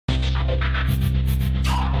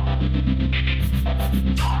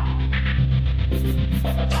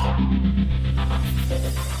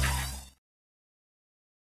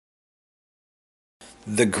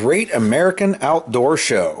the Great American Outdoor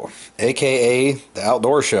Show, aka the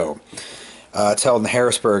Outdoor Show. It's held in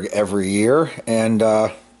Harrisburg every year, and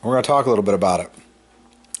we're going to talk a little bit about it.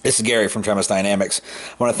 This is Gary from Tremis Dynamics.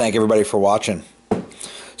 I want to thank everybody for watching.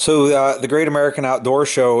 So the Great American Outdoor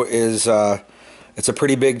Show is it's a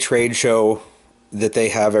pretty big trade show that they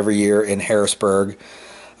have every year in Harrisburg.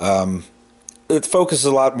 It focuses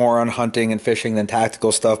a lot more on hunting and fishing than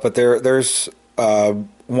tactical stuff, but there's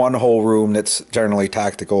one whole room that's generally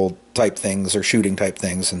tactical type things or shooting type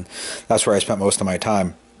things, and that's where I spent most of my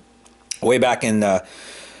time. Way back in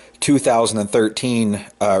 2013,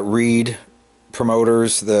 Reed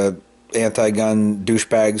promoters, the anti-gun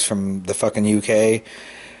douchebags from the fucking UK,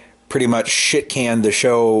 pretty much shit-canned the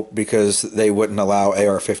show because they wouldn't allow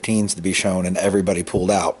AR-15s to be shown, and everybody pulled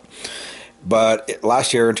out. But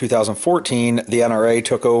last year in 2014, the NRA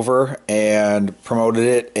took over and promoted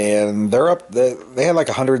it, and they had like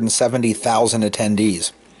 170,000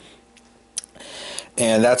 attendees.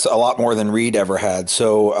 And that's a lot more than Reed ever had.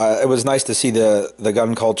 So it was nice to see the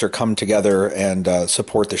gun culture come together and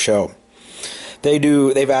support the show.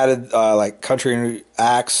 They've added like country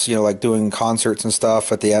acts, you know, like doing concerts and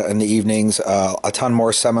stuff in the evenings, a ton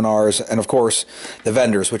more seminars, and of course the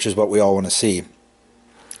vendors, which is what we all want to see.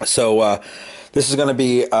 So this is going to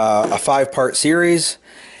be a 5-part series,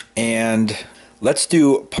 and let's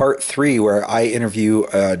do part 3 where I interview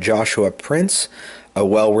Joshua Prince, a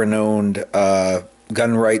well-renowned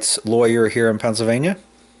gun rights lawyer here in Pennsylvania.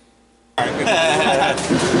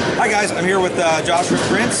 Hi guys, I'm here with Joshua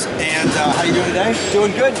Prince, and how you doing today?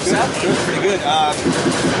 Doing good, yourself? Good, pretty good.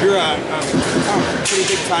 You're a pretty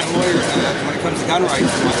big time lawyer when it comes to gun rights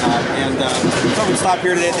and whatnot, and so we'll stop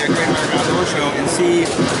here today at the Great American Outdoor Show and see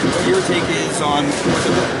what your take is on what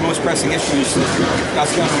the most pressing issues that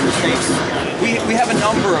us gun owners face. We have a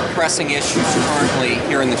number of pressing issues currently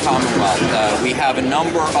here in the Commonwealth. We have a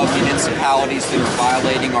number of municipalities that are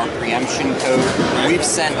violating our preemption code. We've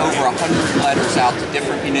sent over 100 letters out to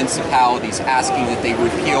different municipalities asking that they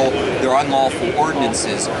repeal their unlawful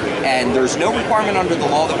ordinances, and there's no requirement under the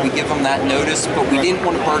law that we give them that notice, but we didn't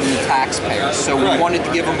want to burden the taxpayers, so we wanted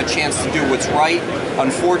to give them a chance to do what's right.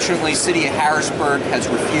 Unfortunately, City of Harrisburg has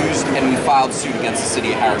refused, and we filed suit against the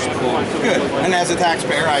City of Harrisburg. Good. And as a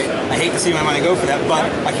taxpayer, I hate to see my money go for that, but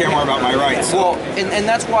I care more about my rights. Well, and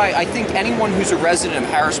that's why I think anyone who's a resident of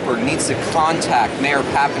Harrisburg needs to contact Mayor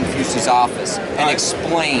Pappenfuss's office and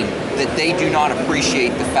explain that they do not appreciate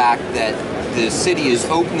the fact that the city is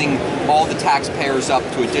opening all the taxpayers up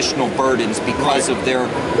to additional burdens because of their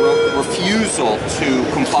refusal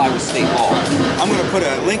to comply with state law. I'm going to put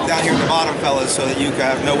a link down here at the bottom, fellas, so that you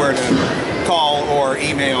know where to call or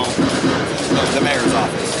email the mayor's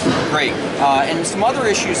office. Great. And some other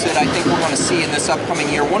issues that I think we're going to see in this upcoming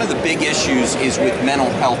year, one of the big issues is with mental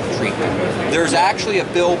health treatment. There's actually a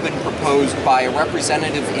bill been proposed by a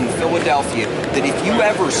representative in Philadelphia that if you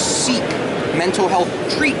ever seek mental health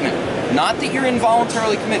treatment, not that you're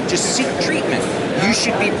involuntarily committed, just seek treatment, you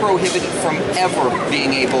should be prohibited from ever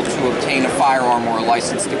being able to obtain a firearm or a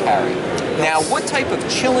license to carry. Now, what type of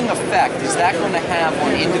chilling effect is that going to have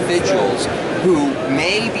on individuals who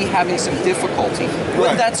may be having some difficulty?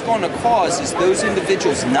 What that's going to cause is those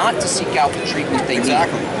individuals not to seek out the treatment they need.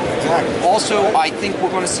 Also, I think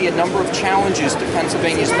we're going to see a number of challenges to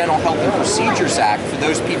Pennsylvania's Mental Health and Procedures Act for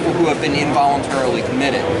those people who have been involuntarily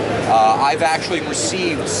committed. I've actually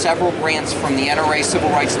received several grants from the NRA Civil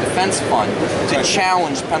Rights Defense Fund to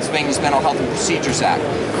challenge Pennsylvania's Mental Health and Procedures Act.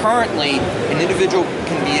 Currently, an individual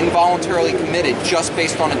can be involuntarily committed just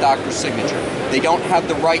based on a doctor's signature. They don't have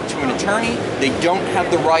the right to an attorney. They don't have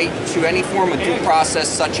the right to any form of due process,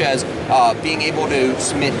 such as being able to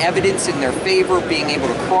submit evidence in their favor, being able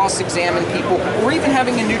to cross-examine people, or even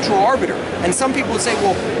having a neutral arbiter. And some people would say,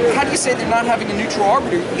 well, how do you say they're not having a neutral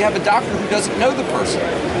arbiter? You have a doctor who doesn't know the person.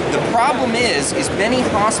 The problem is many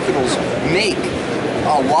hospitals make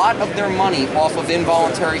a lot of their money off of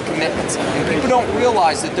involuntary commitments. And people don't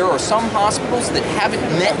realize that there are some hospitals that haven't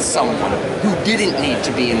met someone who didn't need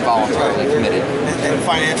to be involuntarily committed. And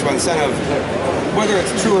financial incentive, whether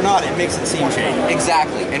it's true or not, it makes it seem shady.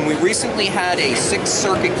 Exactly. And we recently had a 6th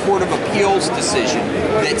Circuit Court of Appeals decision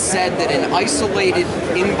that said that an isolated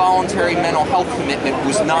involuntary mental health commitment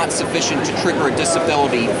was not sufficient to trigger a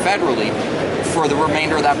disability federally. for the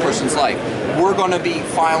remainder of that person's life. We're going to be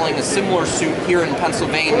filing a similar suit here in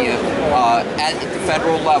Pennsylvania at the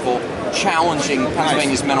federal level, challenging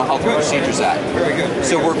Pennsylvania's Mental Health and Procedures Act. Very good.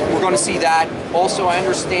 So we're going to see that. Also, I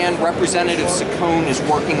understand Representative Saccone is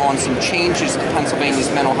working on some changes to Pennsylvania's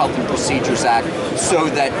Mental Health and Procedures Act so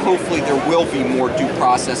that hopefully there will be more due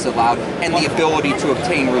process allowed and the ability to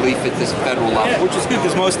obtain relief at this federal level. Which is good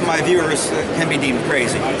because most of my viewers can be deemed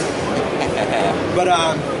crazy. But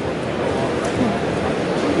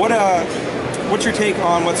what's your take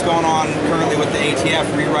on what's going on currently with the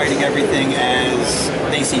ATF rewriting everything as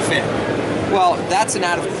they see fit? Well, that's an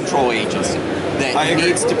out-of-control agency that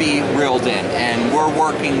needs to be reeled in, and we're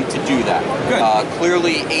working to do that.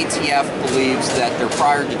 Clearly, ATF believes that their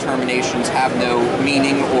prior determinations have no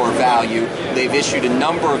meaning or value. They've issued a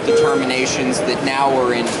number of determinations that now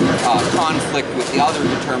are in conflict with the other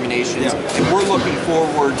determinations, and we're looking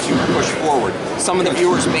forward to push forward. Some of the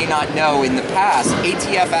viewers may not know, in the past,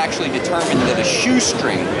 ATF actually determined that a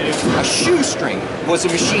shoestring was a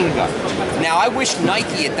machine gun. Now, I wish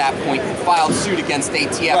Nike at that point had filed suit against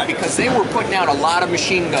ATF because they were putting out a lot of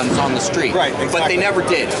machine guns on the street, but they never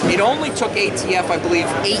did. It only took ATF, I believe,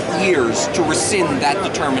 8 years to rescind that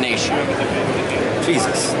determination.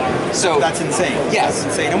 Jesus. So that's insane. Yes. That's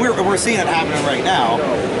insane. And we're seeing it happening right now.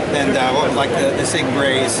 And like the SIG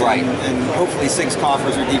brace, and hopefully SIG's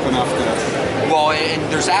coffers are deep enough to... Well, and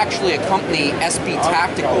there's actually a company, SB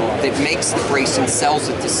Tactical, that makes the brace and sells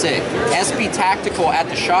it to SIG. SB Tactical at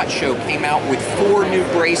the SHOT Show came out with 4 new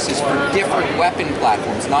braces for different weapon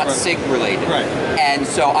platforms, not SIG related. And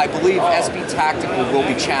so I believe SB Tactical will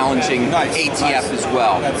be challenging ATF as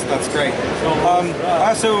well. That's great.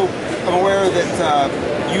 Also, I'm aware that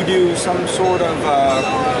you do some sort of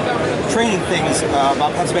training things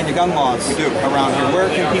about Pennsylvania gun laws around here. Where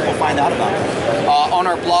can people find out about that? On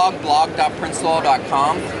our blog,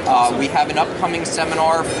 blog.princelaw.com, we have an upcoming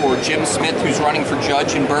seminar for Jim Smith, who's running for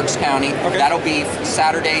judge in Berks County. That'll be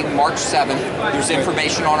Saturday, March 7th. There's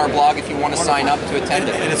information on our blog if you want to sign up to attend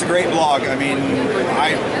it. And it's a great blog. I mean,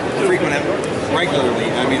 I frequent it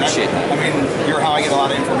regularly. I mean, you're how I get a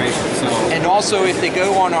lot of information. So. And also, if they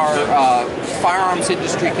go on our Firearms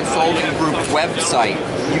Industry Consulting Group website,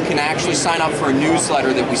 you can actually sign up for a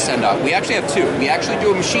newsletter that we send out. We actually have 2. We actually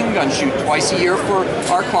do a machine gun shoot twice a year for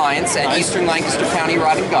our clients at Eastern Lancaster County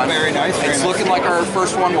Rod and Gun. Very nice. It's looking like our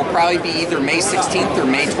first one will probably be either May 16th or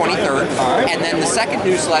May 23rd. And then the second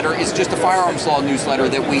newsletter is just a firearms law newsletter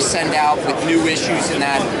that we send out with new issues and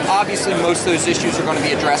that. Obviously, most of those issues are going to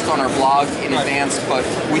be addressed on our blog in advance, but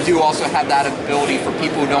we do also have that ability for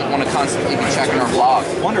people who don't want to constantly be checking our blog.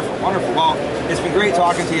 Wonderful, wonderful. Well, it's been great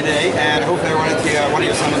talking to you today, and hopefully everyone at one of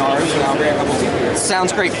your seminars, and I'll bring a couple of people here.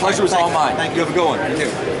 Sounds great. Pleasure was all mine. Thank you. You have a good one. You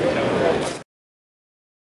too.